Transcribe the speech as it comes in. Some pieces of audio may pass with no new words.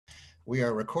We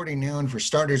are recording now, and for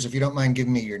starters, if you don't mind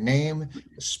giving me your name,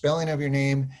 the spelling of your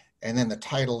name, and then the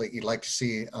title that you'd like to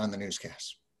see on the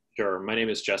newscast. Sure. My name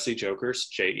is Jesse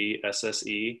Jokerst, Jesse,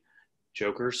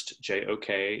 Jokerst,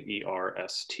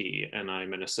 Jokerst, and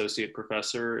I'm an associate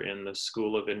professor in the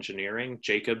School of Engineering,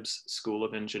 Jacobs School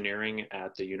of Engineering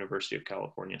at the University of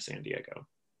California, San Diego.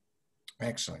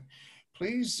 Excellent.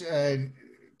 Please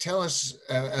tell us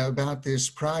about this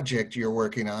project you're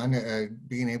working on,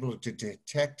 being able to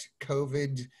detect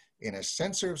COVID in a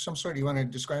sensor of some sort. Do you want to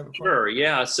describe it for me? Sure,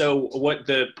 yeah. So what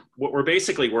we're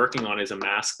basically working on is a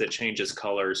mask that changes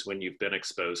colors when you've been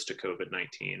exposed to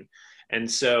COVID-19. And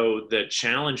so the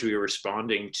challenge we were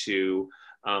responding to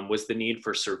was the need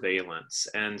for surveillance.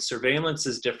 And surveillance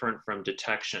is different from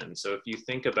detection. So if you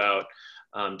think about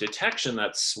detection,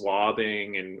 that's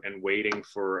swabbing and waiting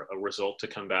for a result to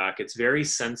come back. It's very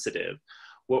sensitive.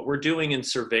 What we're doing in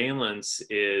surveillance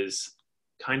is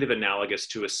kind of analogous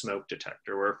to a smoke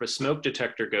detector, where if a smoke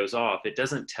detector goes off, it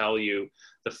doesn't tell you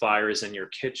the fire is in your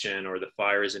kitchen or the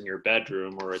fire is in your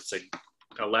bedroom or it's an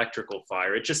electrical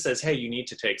fire. It just says, hey, you need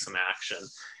to take some action.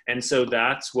 And so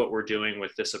that's what we're doing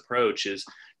with this approach, is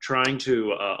trying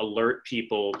to alert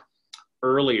people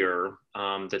earlier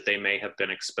that they may have been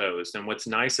exposed. And what's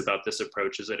nice about this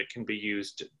approach is that it can be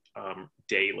used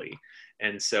daily.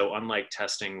 And so unlike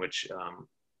testing, which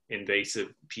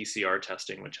invasive PCR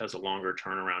testing, which has a longer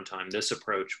turnaround time, this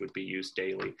approach would be used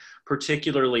daily,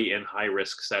 particularly in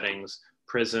high-risk settings,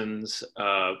 prisons,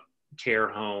 care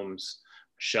homes,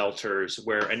 shelters,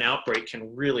 where an outbreak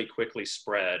can really quickly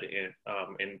spread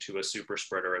into a super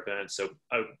spreader event. So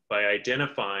by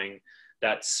identifying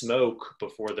that smoke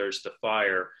before there's the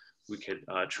fire, we could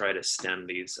try to stem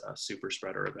these super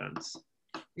spreader events.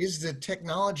 Is the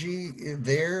technology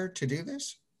there to do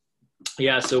this?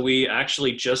 Yeah, so we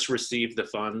actually just received the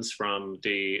funds from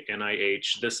the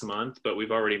NIH this month, but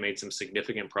we've already made some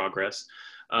significant progress.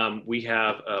 We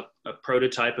have a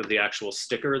prototype of the actual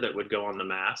sticker that would go on the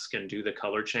mask and do the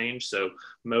color change. So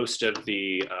most of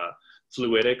the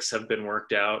fluidics have been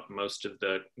worked out, most of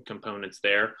the components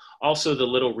there. Also the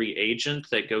little reagent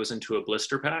that goes into a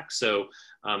blister pack. So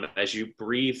as you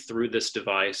breathe through this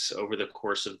device over the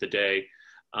course of the day,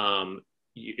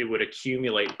 it would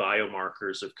accumulate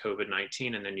biomarkers of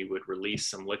COVID-19, and then you would release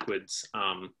some liquids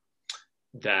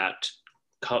that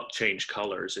change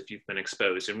colors if you've been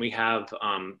exposed. And we have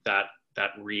that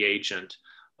reagent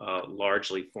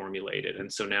largely formulated.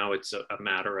 And so now it's a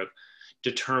matter of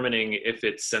determining if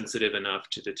it's sensitive enough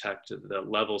to detect the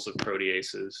levels of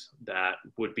proteases that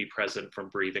would be present from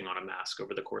breathing on a mask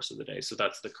over the course of the day. So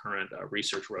that's the current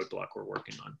research roadblock we're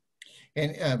working on.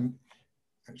 And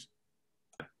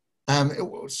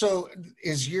so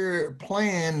is your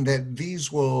plan that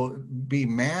these will be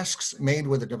masks made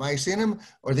with a device in them,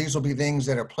 or these will be things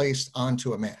that are placed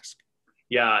onto a mask?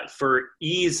 Yeah, for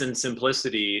ease and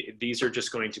simplicity, these are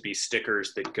just going to be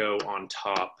stickers that go on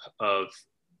top of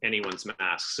anyone's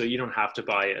mask. So you don't have to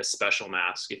buy a special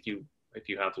mask. If you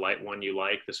have one you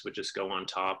like, this would just go on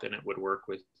top, and it would work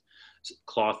with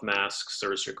cloth masks,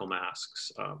 surgical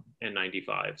masks, and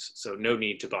 95s. So no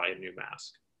need to buy a new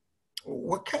mask.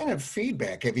 What kind of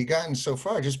feedback have you gotten so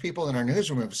far? Just people in our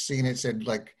newsroom have seen it, said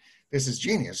like, this is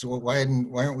genius. Well, why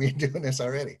aren't we doing this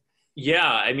already? Yeah,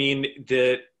 I mean,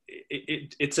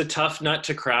 it's a tough nut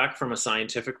to crack from a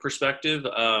scientific perspective.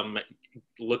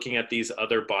 Looking at these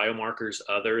other biomarkers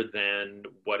other than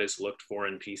what is looked for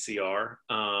in PCR.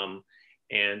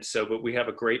 But we have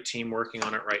a great team working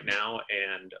on it right now,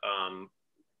 and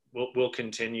we'll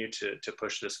continue to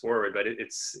push this forward, but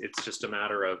it's just a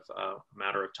matter of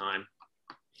time.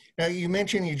 Now, you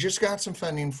mentioned you just got some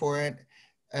funding for it.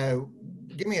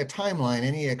 Give me a timeline,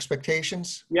 any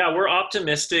expectations? Yeah, we're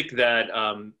optimistic that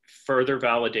further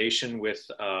validation with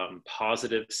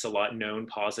known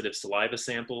positive saliva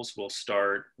samples will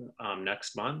start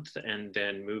next month, and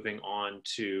then moving on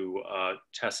to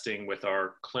testing with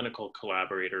our clinical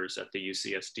collaborators at the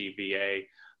UCSD VA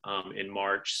in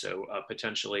March, so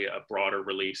potentially a broader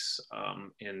release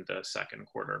in the second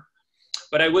quarter.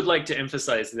 But I would like to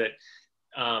emphasize that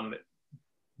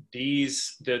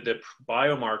the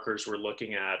biomarkers we're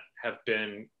looking at have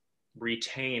been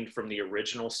retained from the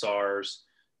original SARS,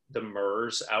 the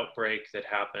MERS outbreak that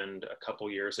happened a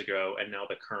couple years ago, and now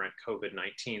the current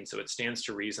COVID-19. So it stands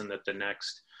to reason that the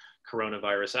next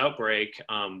coronavirus outbreak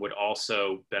would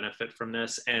also benefit from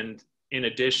this. And in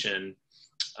addition,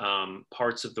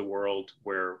 parts of the world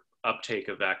where uptake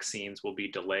of vaccines will be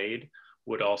delayed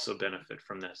would also benefit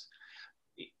from this.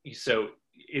 So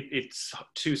it's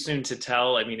too soon to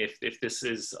tell. I mean, if this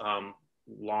is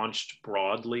launched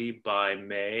broadly by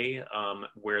May,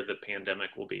 where the pandemic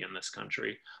will be in this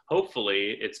country.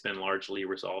 Hopefully it's been largely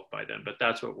resolved by then, but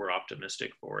that's what we're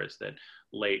optimistic for, is that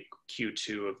late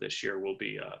Q2 of this year we'll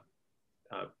be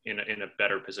in a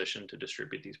better position to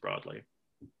distribute these broadly.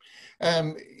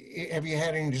 Have you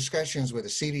had any discussions with the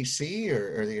CDC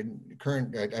or the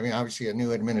current, I mean, obviously a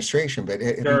new administration, but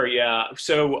Sure, yeah.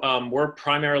 So we're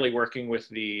primarily working with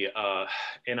the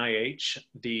NIH.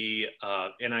 The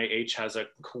NIH has a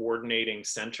coordinating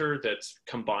center that's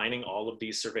combining all of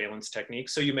these surveillance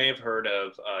techniques. So you may have heard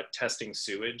of testing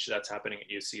sewage. That's happening at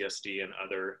UCSD and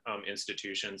other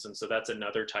institutions. And so that's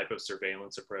another type of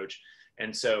surveillance approach.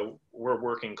 And so we're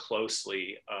working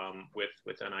closely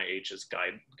with NIH's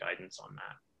guidance on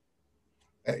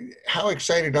that. How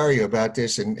excited are you about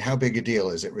this, and how big a deal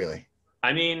is it really?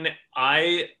 I mean,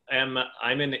 I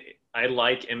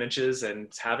like images,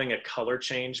 and having a color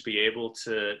change, be able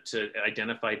to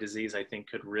identify disease, I think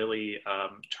could really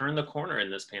turn the corner in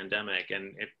this pandemic,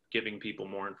 and giving people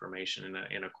more information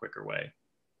in a quicker way.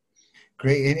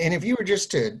 Great. And if you were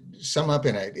just to sum up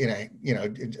in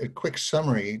a quick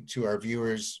summary to our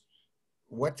viewers,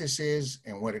 what this is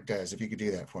and what it does, if you could do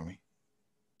that for me.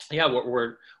 Yeah,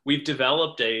 we've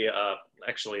developed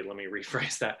actually, let me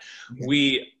rephrase that.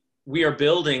 Yeah. We are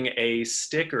building a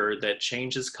sticker that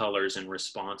changes colors in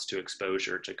response to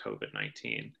exposure to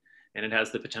COVID-19. And it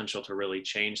has the potential to really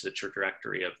change the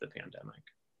trajectory of the pandemic.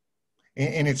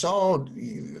 And it's all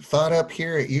thought up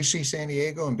here at UC San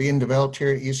Diego and being developed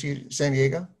here at UC San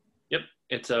Diego? Yep,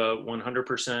 it's a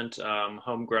 100%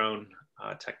 homegrown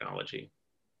technology.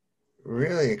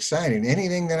 Really exciting.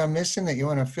 Anything that I'm missing that you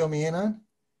want to fill me in on?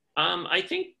 I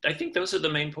think those are the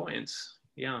main points.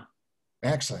 Yeah.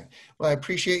 Excellent. Well, I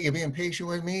appreciate you being patient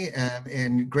with me,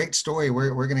 and great story.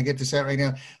 We're going to get this out right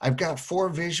now. I've got 4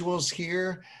 visuals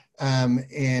here.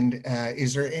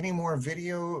 Is there any more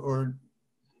video or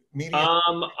media?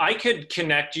 I could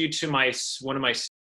connect you to one of my